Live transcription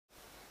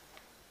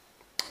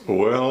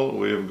Well,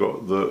 we've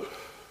got the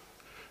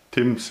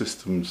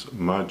Sistem's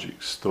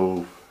magic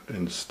stove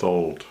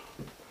installed.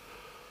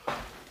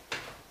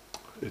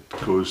 It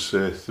goes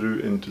through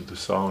into the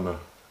sauna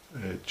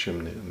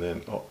chimney and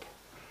then up.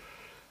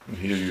 And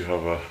here you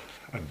have a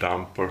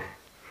damper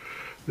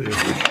there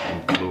which you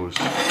can close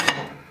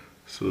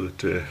so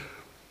that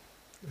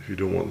if you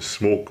don't want the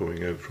smoke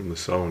going out from the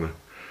sauna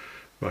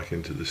back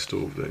into the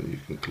stove, then you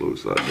can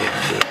close that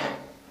down there,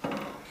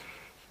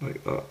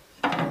 like that.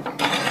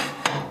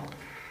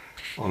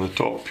 On the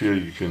top here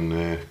you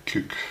can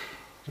cook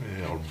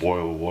or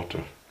boil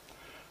water,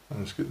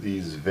 and it's got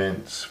these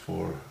vents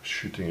for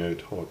shooting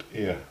out hot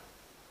air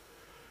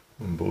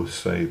on both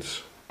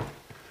sides,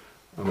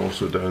 and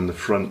also down the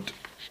front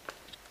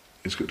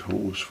it's got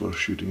holes for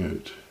shooting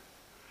out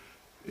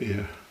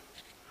air.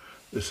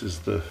 This is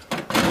the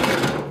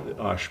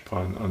ash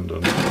pan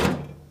underneath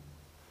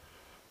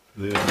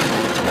there,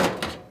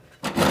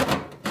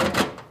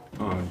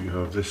 and you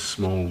have this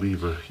small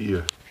lever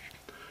here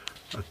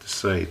at the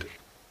side,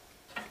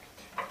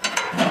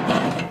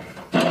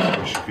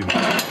 which you can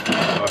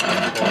back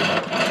and forward,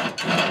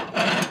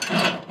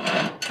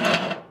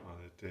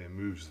 and it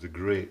moves the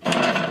grate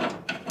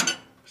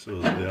so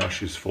that the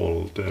ashes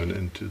fall down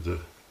into the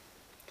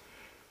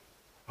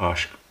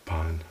ash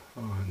pan,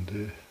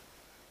 and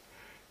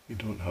you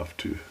don't have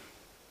to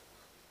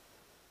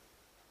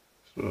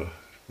sort of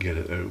get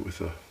it out with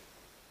a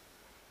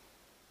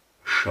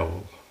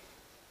shovel.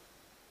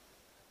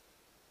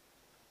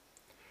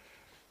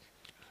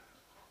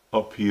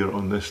 Up here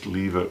on this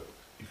lever,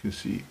 you can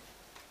see,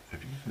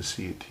 if you can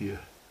see it here,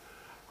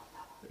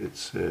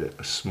 it's a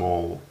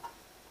small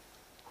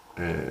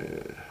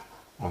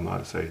on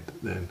that side,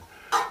 then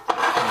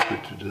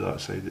to that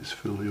side it's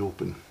fully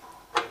open,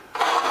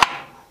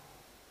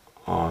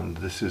 and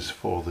this is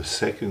for the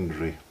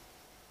secondary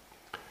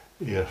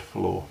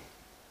airflow,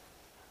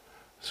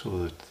 so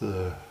that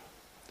the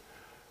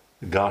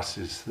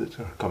gases that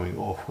are coming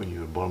off when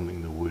you're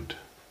burning the wood,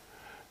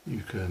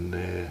 you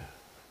can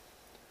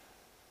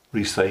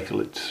recycle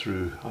it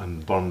through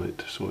and burn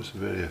it, so it's a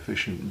very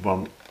efficient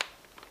burn.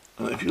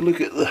 And if you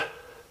look at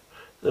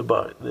the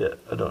back there,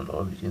 I don't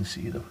know if you can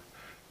see them,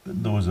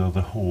 but those are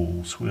the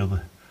holes where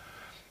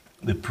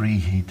the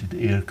preheated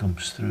air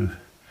comes through,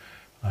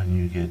 and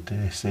you get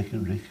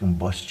secondary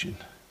combustion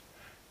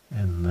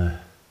in the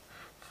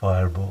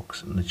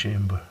firebox in the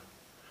chamber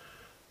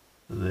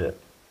there.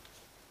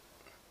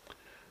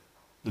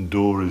 The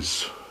door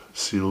is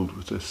sealed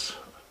with this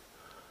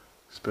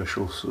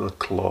special sort of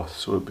cloth,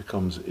 so it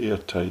becomes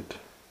airtight,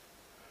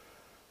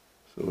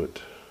 so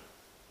it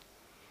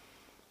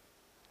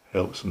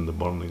helps in the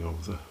burning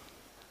of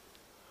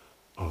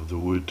the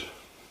wood.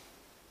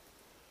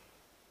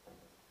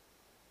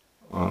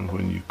 And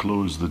when you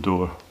close the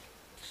door,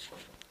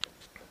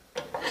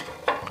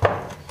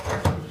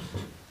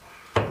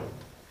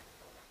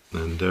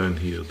 then down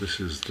here, this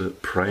is the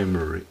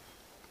primary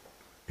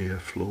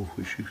airflow,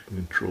 which you can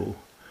control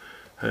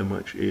how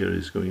much air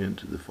is going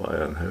into the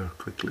fire and how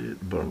quickly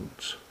it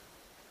burns.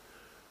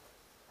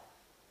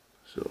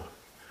 So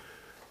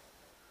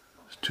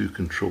there's two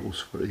controls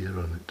for air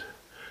on it.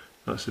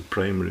 That's the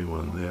primary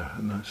one there,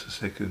 and that's the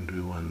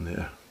secondary one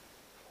there.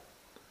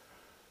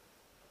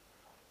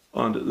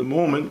 And at the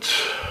moment,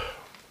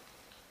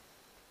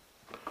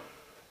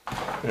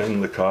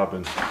 in the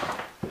cabin,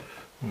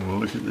 when we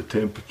look at the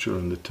temperature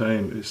and the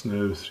time, it's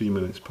now 3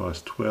 minutes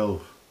past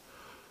 12.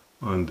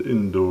 And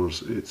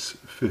indoors it's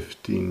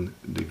 15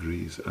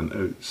 degrees and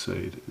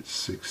outside it's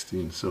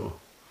 16, so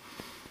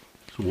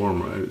it's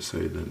warmer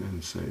outside than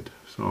inside.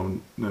 So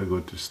I'm now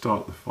going to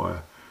start the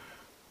fire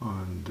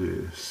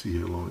and see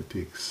how long it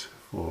takes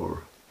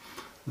for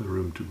the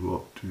room to go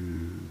up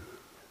to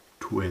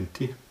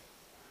 20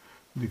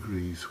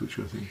 degrees, which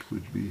I think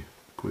would be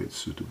quite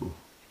suitable.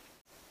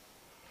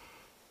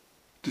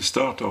 To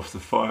start off the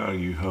fire,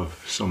 you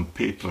have some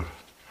paper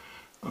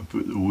and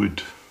put the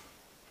wood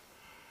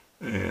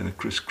in a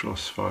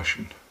crisscross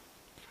fashion.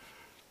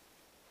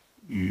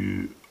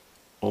 You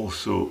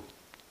also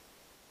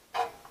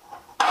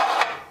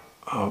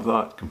have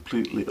that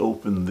completely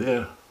open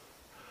there,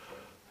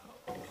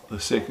 the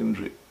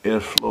secondary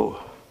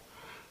airflow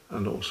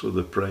and also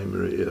the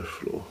primary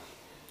airflow.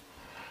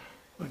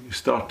 And you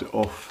start it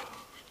off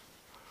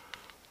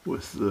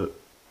with the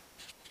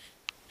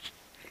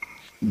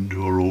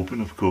door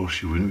open. Of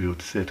course, you wouldn't be able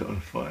to set it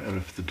on fire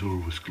if the door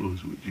was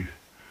closed, would you?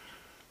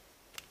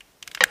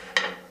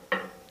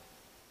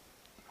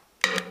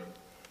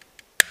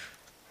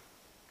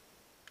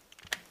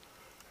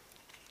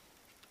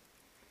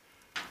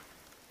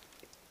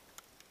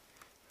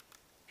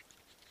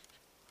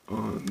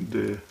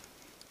 And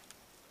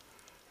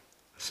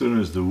as soon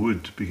as the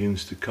wood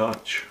begins to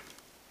catch,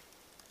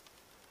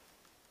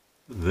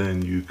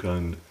 then you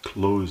can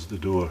close the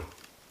door.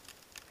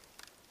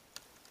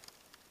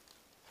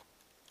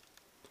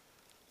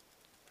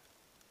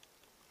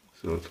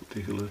 So it'll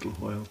take a little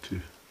while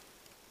to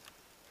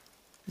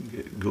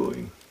get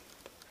going.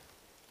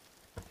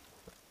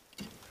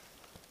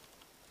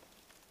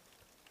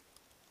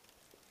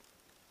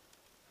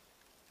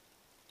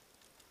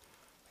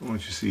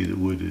 Once you see the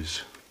wood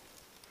is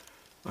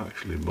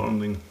actually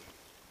burning,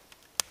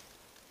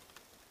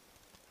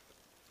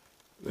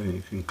 then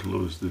you can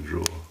close the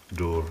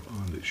door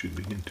and it should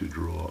begin to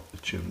draw up the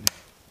chimney.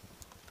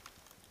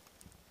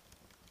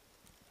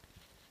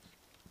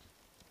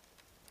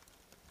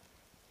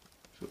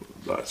 So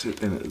that's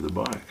it in at the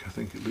back. I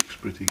think it looks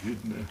pretty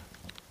good now.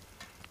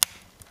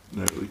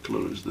 Now we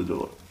close the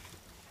door.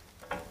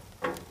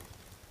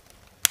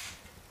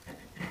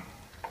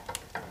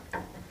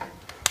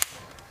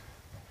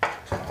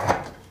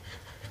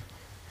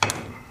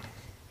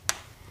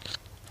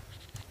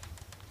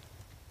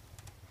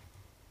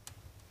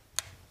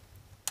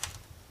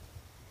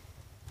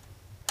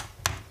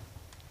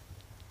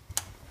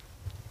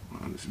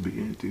 And it's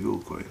beginning to go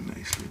quite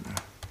nicely now.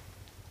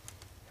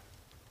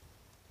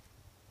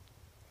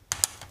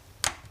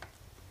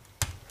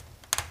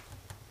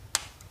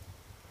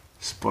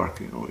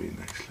 Sparking away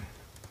nicely.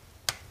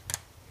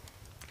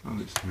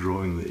 And it's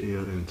drawing the air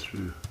in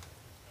through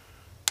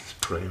this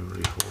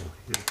primary hole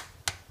here,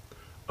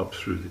 up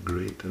through the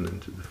grate and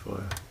into the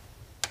fire.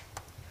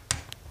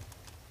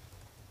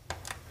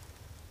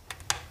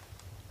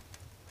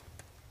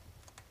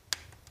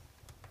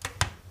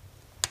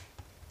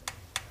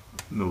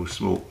 No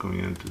smoke coming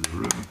into the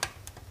room.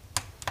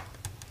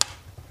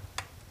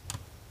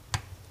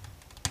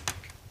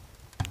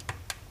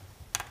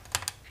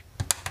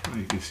 And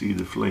you can see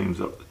the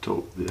flames up the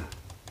top there.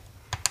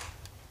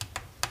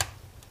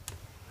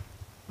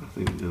 I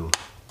think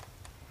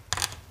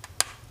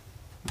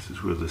this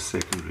is where the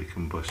secondary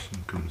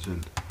combustion comes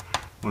in.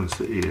 Once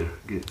the air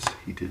gets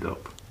heated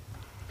up,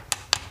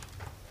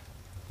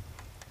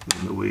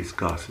 and the waste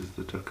gases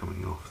that are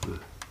coming off the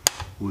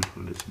wood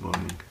when it's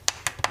burning,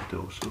 it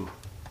also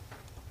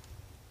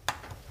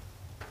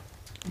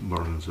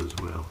burns as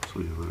well, so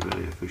you have a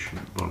very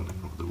efficient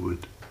burning of the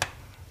wood.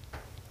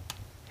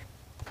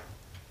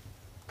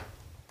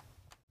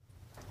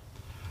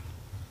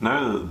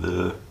 Now that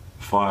the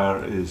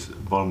fire is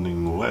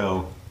burning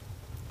well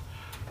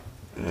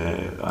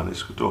and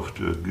it's got off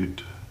to a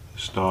good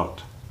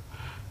start,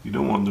 you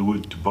don't want the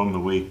wood to burn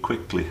away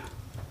quickly,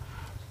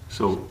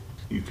 so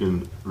you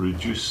can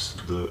reduce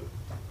the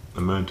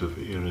amount of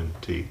air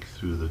intake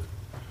through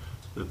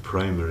the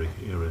primary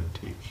air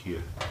intake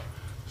here,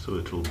 so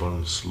it will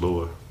burn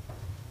slower.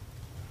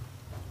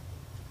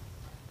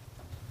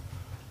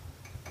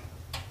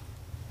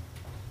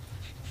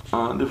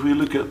 And if we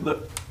look at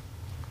the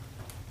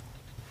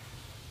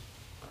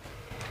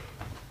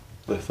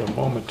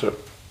thermometer,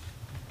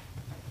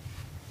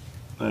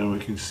 then we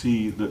can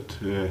see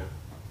that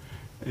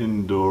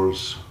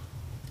indoors,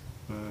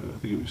 I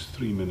think it was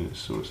 3 minutes,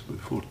 so it's about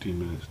 14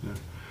 minutes now,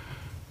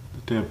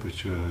 the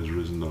temperature has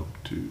risen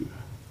up to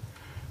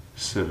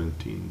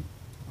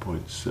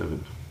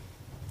 17.7.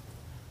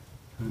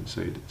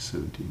 Inside it's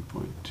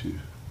 17.2.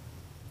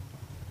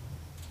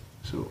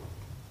 So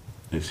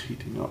it's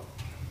heating up.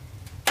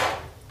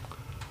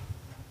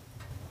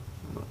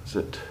 And that's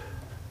it.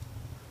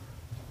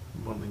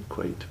 Burning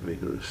quite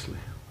vigorously.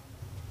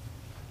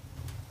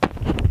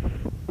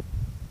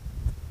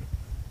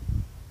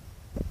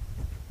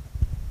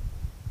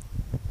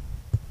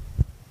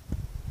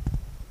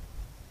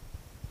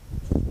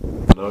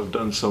 Now I've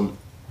done some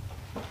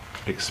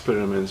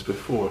experiments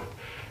before.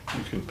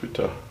 You can put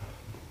a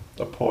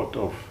pot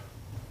of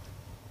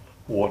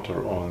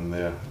water on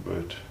there,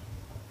 about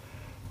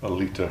a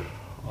litre,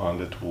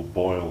 and it will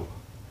boil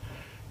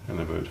in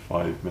about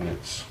 5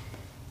 minutes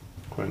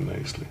quite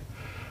nicely.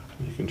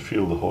 You can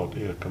feel the hot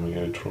air coming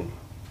out from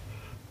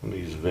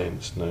these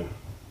vents now.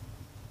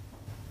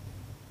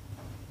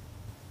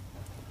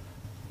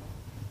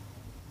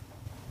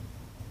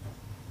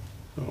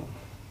 So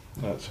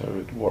that's how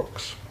it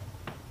works.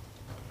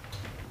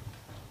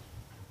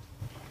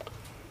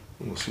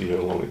 We'll see how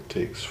long it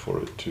takes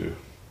for it to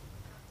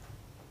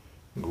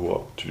go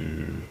up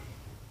to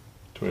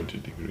 20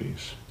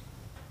 degrees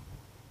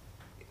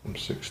from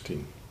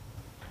 16.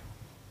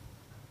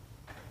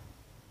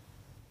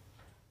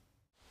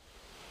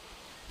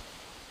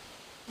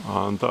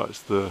 And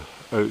that's the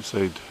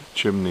outside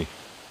chimney,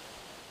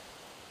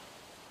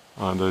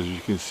 and as you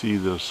can see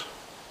there's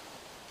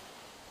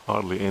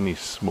hardly any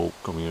smoke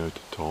coming out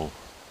at all,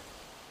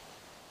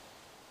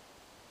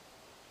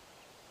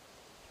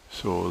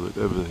 so that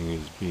everything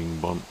is being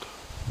burnt.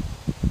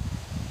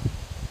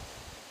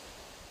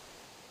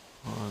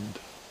 And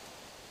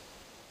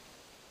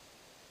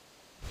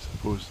I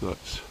suppose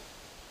that's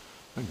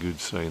a good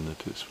sign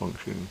that it's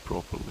functioning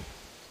properly.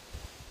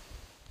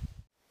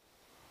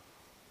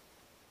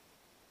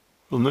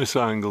 From this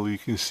angle you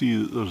can see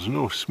that there's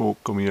no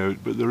smoke coming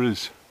out, but there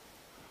is,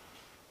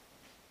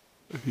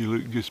 if you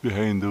look just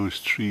behind those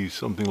trees,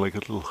 something like a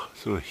little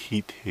sort of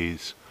heat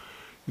haze.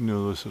 You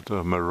know, those sort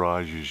of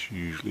mirages you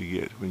usually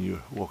get when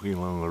you're walking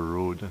along a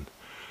road and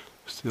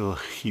still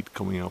heat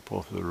coming up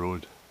off the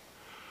road.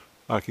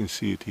 I can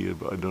see it here,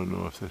 but I don't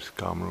know if this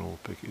camera will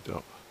pick it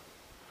up.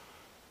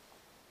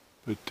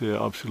 But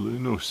absolutely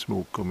no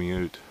smoke coming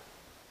out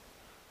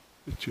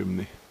the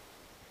chimney.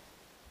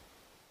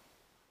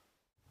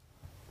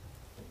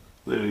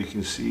 there you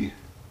can see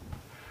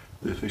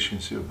the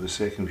efficiency of the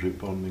secondary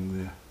burning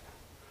there.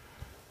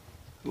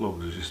 The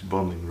logs are just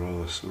burning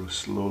rather sort of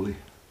slowly.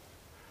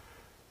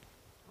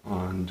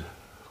 And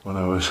when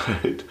I was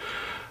out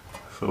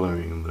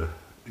filming the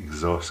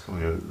exhaust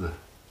coming out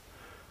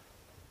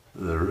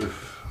the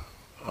roof,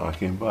 I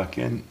came back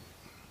in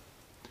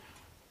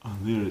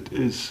and there it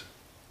is.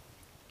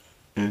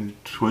 In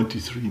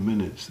 23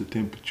 minutes the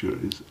temperature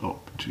is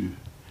up to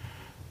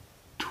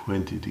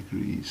 20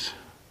 degrees.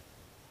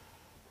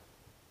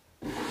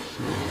 So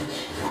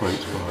quite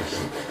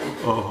fast.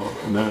 Oh,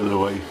 now the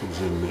wife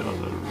is in the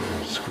other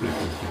room scraping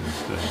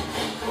things down.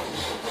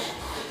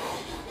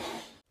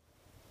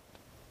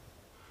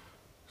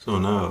 So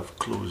now I've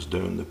closed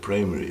down the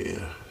primary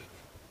air,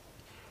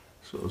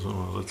 so there's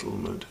only a little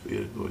amount of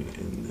air going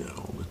in there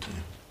all the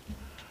time.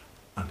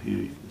 And here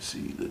you can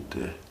see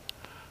that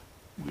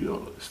we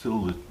are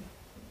still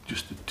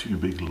just the two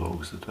big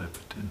logs that I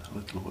put in a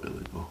little while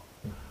ago.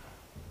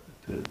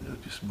 They're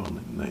just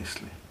burning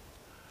nicely.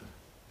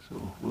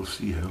 So we'll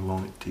see how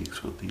long it takes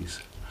for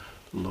these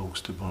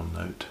logs to burn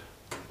out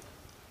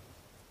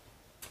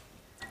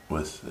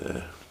with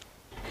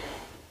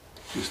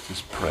just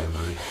this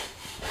primary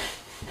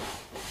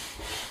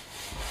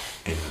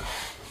air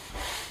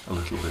a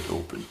little bit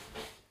open.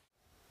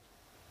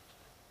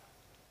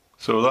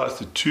 So that's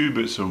the two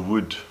bits of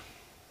wood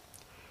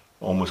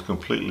almost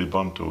completely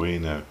burnt away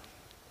now.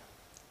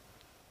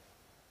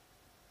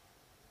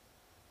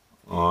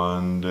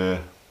 And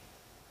when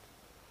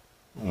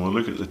we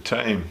look at the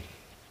time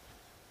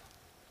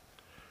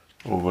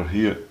over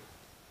here,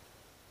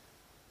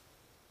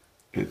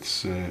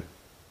 it's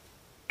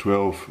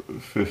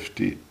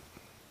 12:50,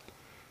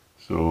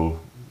 so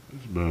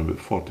it's been about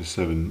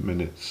 47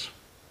 minutes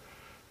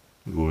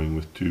going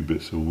with two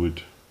bits of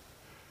wood,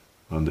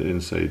 and the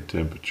inside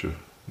temperature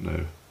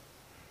now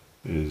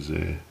is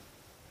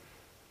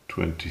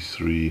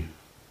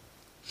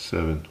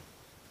 23.7,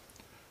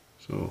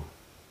 so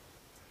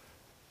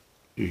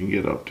you can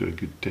get up to a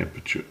good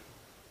temperature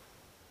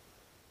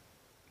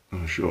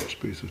in a short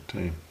space of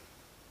time.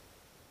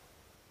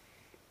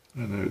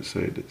 And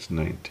outside it's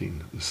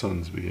 19. The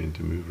sun's beginning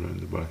to move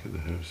around the back of the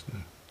house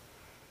now.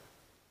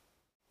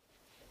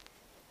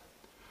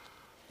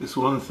 It's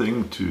one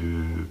thing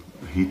to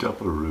heat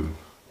up a room,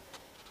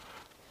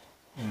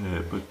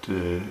 but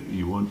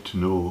you want to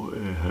know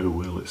how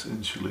well it's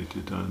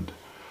insulated and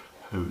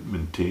how it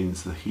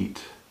maintains the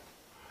heat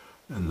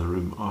in the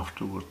room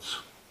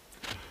afterwards.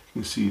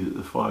 You can see that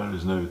the fire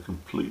is now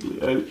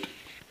completely out,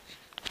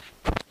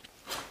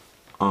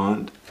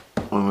 and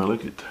when we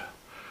look at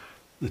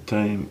the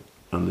time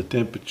and the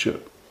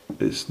temperature,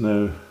 it's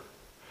now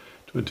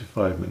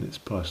 25 minutes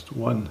past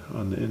 1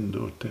 and the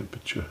indoor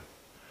temperature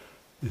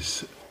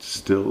is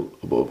still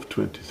above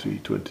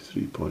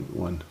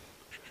 23.1.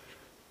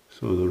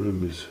 So the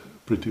room is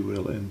pretty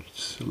well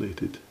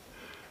insulated.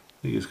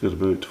 I think it's got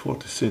about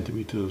 40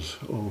 centimetres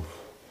of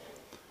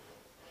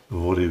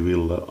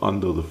vorivilla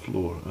under the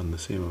floor and the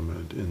same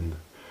amount in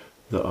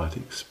the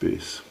attic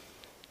space.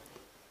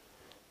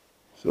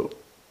 So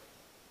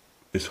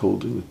it's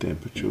holding the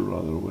temperature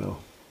rather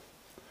well.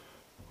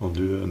 I'll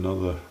do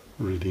another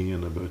reading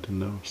in about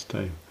an hour's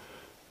time.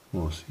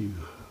 We'll see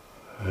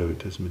how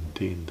it has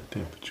maintained the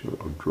temperature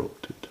or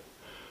dropped it.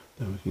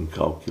 Then we can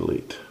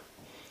calculate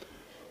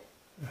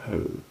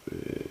how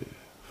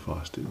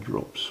fast it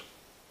drops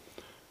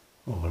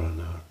over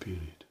an hour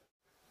period.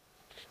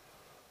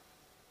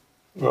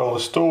 Well, the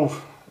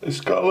stove,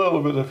 it's got a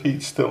little bit of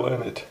heat still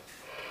in it.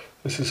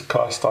 This is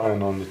cast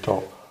iron on the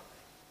top.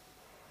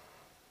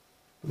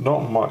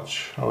 Not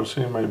much, I would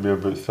say maybe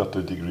about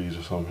 30 degrees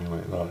or something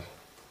like that.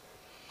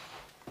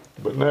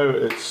 But now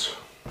it's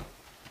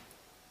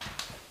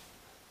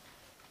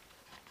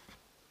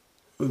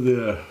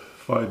there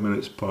 5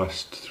 minutes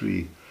past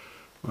 3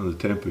 and the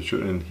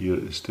temperature in here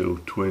is still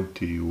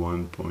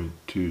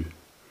 21.2.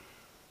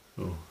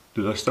 So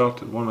did I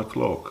start at 1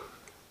 o'clock?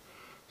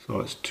 So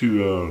that's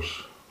 2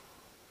 hours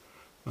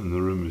and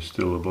the room is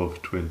still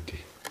above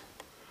 20.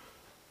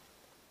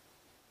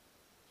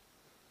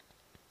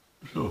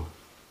 So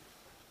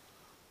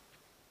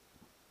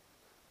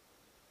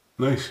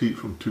nice heat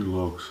from two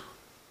logs,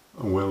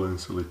 a well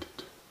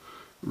insulated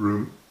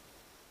room.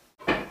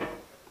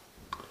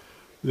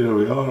 There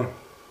we are.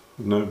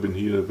 I've now been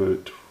here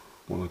about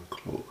 1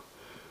 o'clock,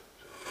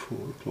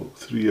 4 o'clock,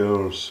 3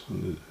 hours,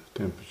 and the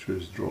temperature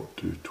has dropped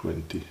to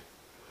 20.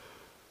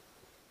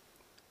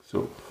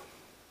 So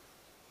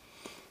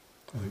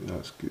I think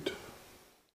that's good.